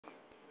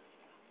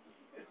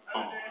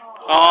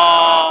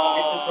Oh.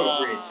 It's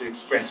appropriate to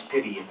express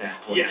pity at that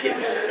point. Yes.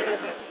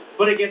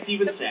 But it gets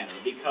even sadder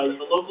because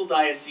the local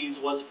diocese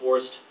was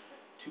forced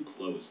to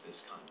close this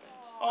convent.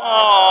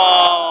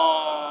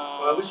 Oh.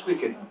 Well, I wish we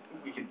could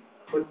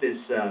put this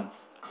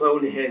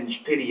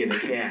Clonehenge pity in a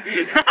can.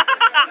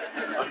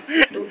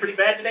 Feeling pretty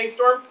bad today,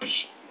 Storm?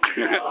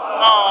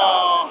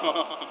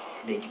 Oh.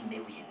 Make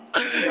millions.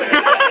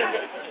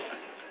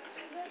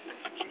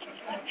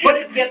 But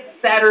it gets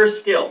sadder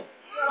still.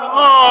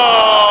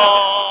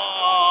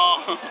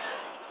 Oh.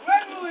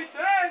 When will it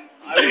end?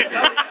 I will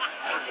tell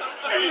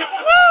you.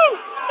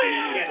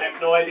 Again, I have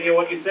no idea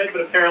what you said,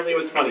 but apparently it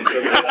was funny. So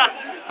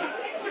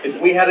If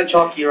we had a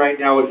chalky right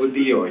now, it would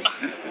be yours.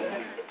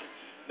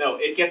 no,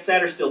 it gets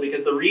sadder still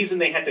because the reason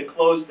they had to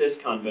close this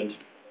convent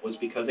was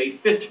because a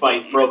fist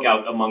fight broke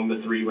out among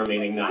the 3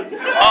 remaining nuns.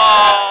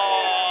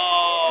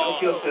 I don't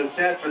feel so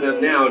sad for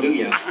them now, do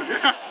you?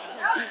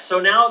 So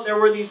now there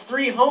were these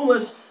 3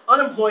 homeless,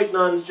 unemployed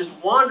nuns just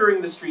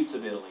wandering the streets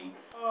of Italy.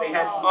 They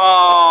had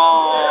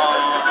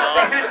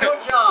no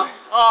job,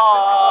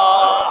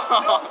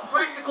 no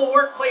practical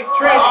workplace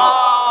training,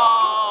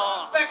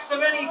 specs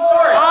of any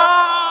sort.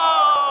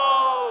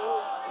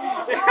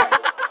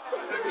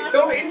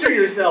 Don't injure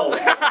yourself.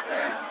 That's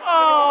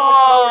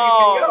where you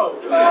can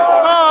go.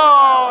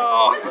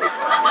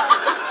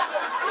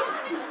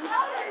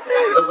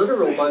 The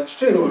literal bunch,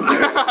 too.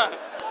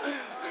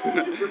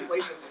 Your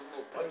place is a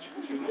little bunch of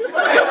Jews.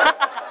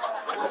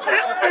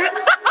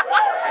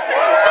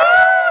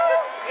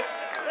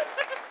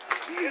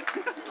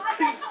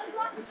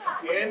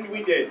 And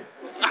we did.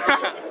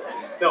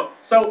 No,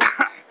 so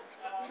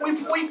we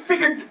read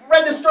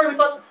this story. We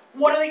thought,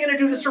 what are they going to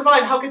do to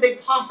survive? How could they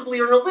possibly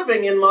earn a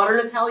living in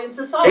modern Italian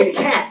society? They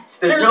can't.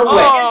 There's no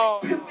way.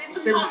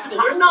 It's impossible.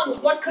 They're nuns.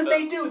 What could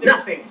they do?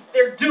 Nothing.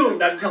 They're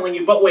doomed. I'm telling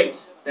you. But wait.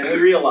 Then we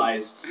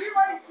realized.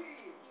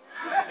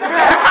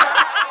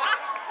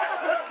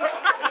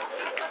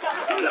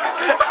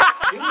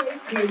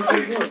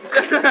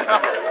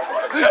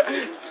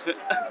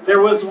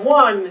 There was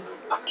one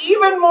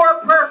even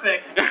more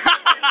perfect,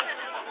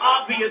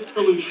 obvious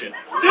solution.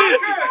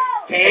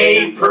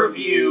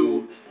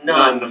 Pay-per-view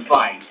nun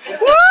fight.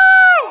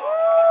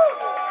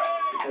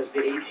 Because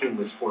the A-team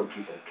was 4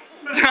 people.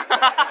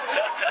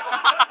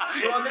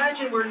 So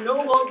imagine we're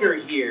no longer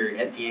here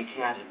at the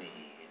academy.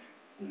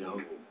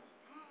 No.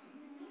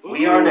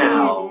 We are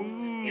now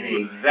in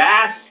a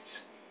vast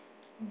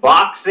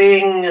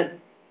boxing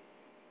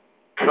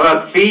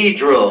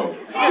cathedral.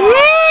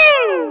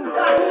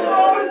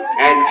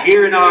 And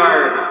here in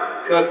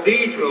our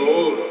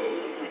cathedral,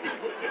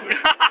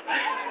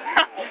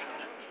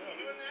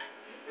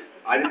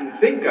 I didn't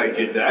think I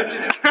did that.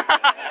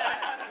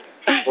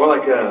 More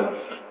like a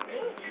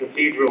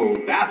cathedral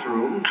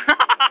bathroom.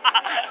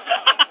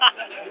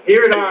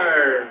 Here in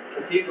our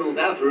cathedral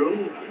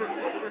bathroom,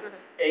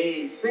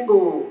 a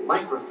single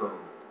microphone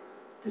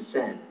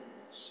descends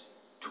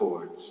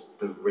towards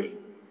the ring.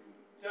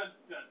 Dun,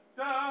 dun,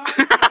 dun.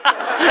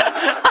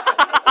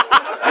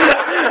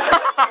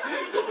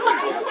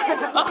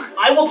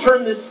 I will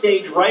turn this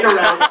stage right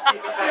around and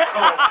take it back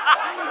home.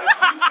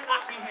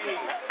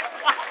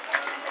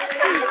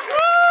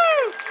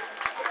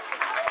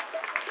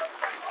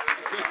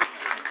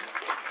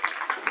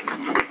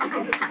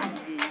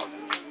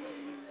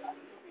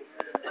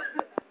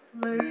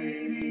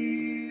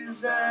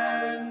 Ladies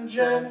and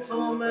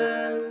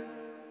gentlemen,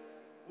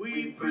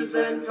 we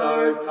present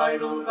our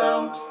title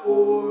bout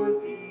for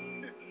the evening.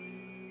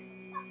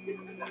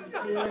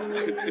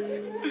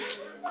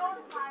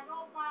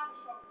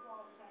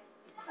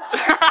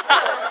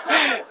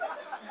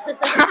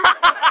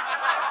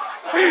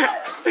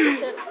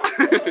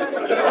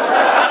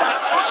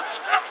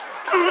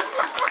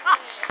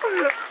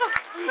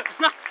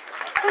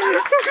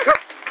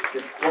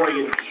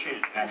 Victorian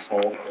shit,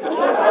 asshole.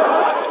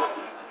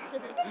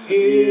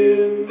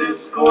 In this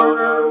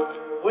corner,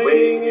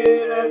 weighing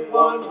in at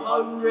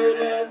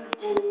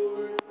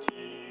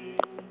 114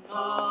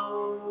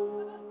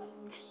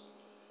 pounds,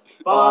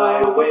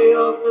 by way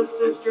of the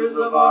Sisters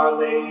of Our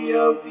Lady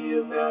of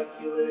the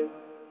Immaculate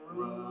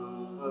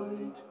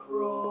Right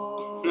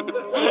Cross,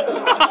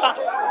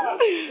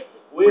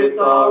 with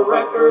a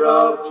record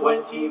of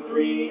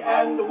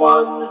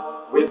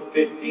 23-1, with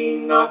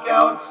 15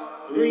 knockouts,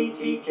 3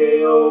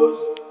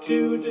 TKOs,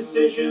 2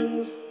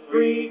 decisions,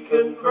 3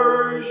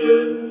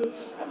 conversions,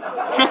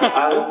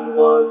 and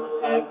 1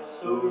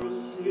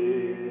 exorcism.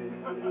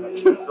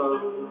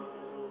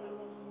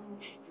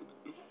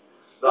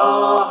 The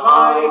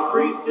High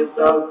Priestess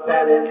of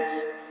Penance,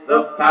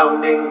 the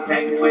Founding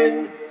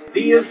Penguin,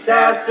 the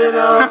Assassin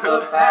of the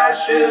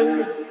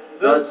Passion,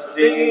 the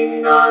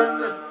Singing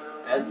Nun,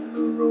 and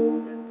the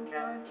Roman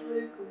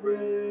Catholic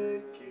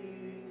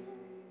Wrecking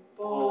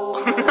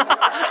Ball.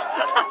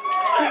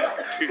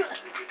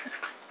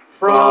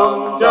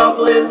 From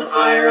Dublin,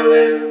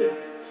 Ireland,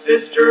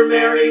 Sister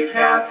Mary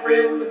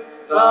Catherine,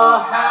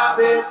 the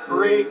Habit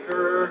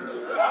Breaker,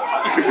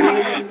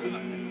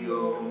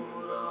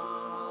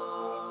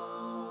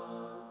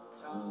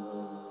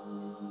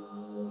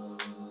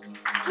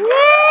 Woo!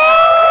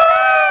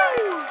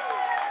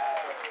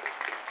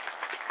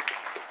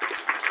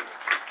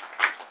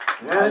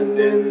 And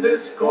in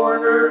this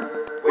corner,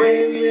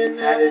 weighing in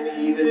at an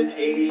even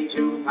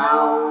 82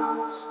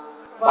 pounds,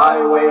 by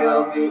way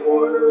of the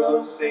Order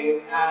of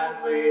St.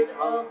 Adelaide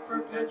of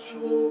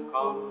Perpetual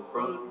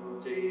Confrontation,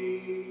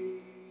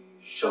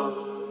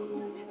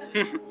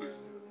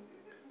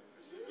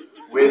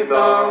 with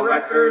a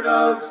record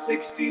of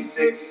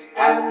 66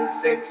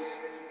 and 6,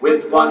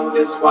 with 1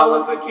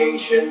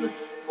 disqualification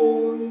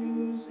for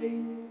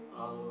using a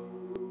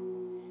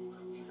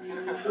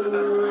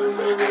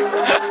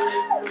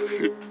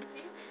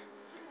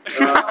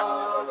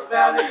the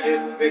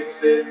Vatican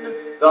Vixen,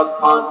 the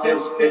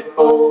Pontiff's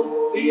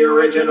Pitbull, the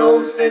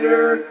original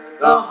sinner,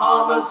 the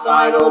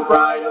homicidal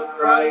bride of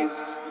Christ,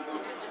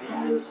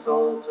 the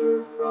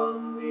assaulter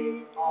from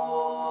the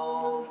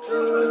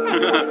altar,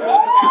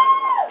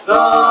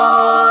 the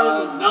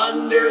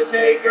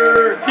Undertaker,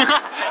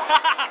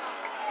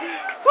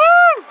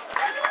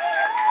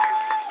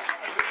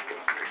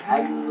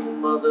 and the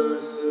Mother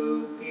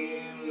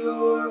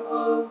Superior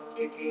of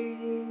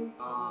kicking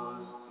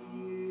us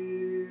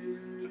here.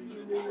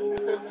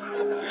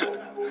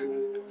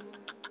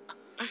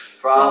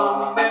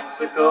 From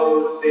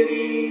Mexico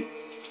City,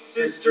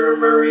 Sister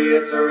Maria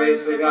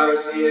Teresa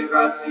Garcia,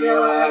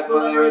 Graciela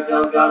Aguilera,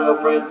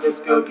 Delgado,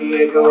 Francisco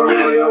Diego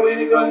Arroyo,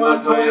 Inigo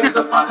Montoya,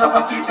 Zapata,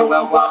 Paquito,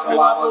 El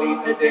Guapo,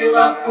 Abuelita de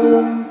la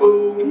Boom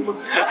Boom.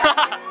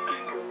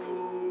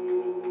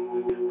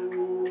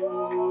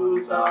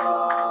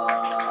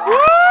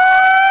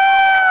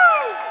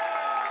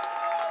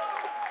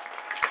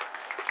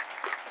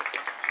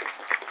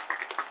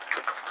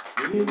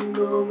 In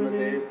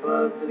nomine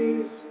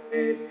Patris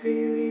et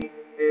Filii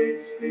et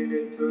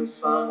Spiritus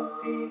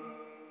Sancti.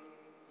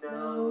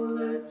 Now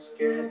let's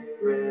get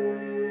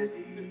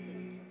ready.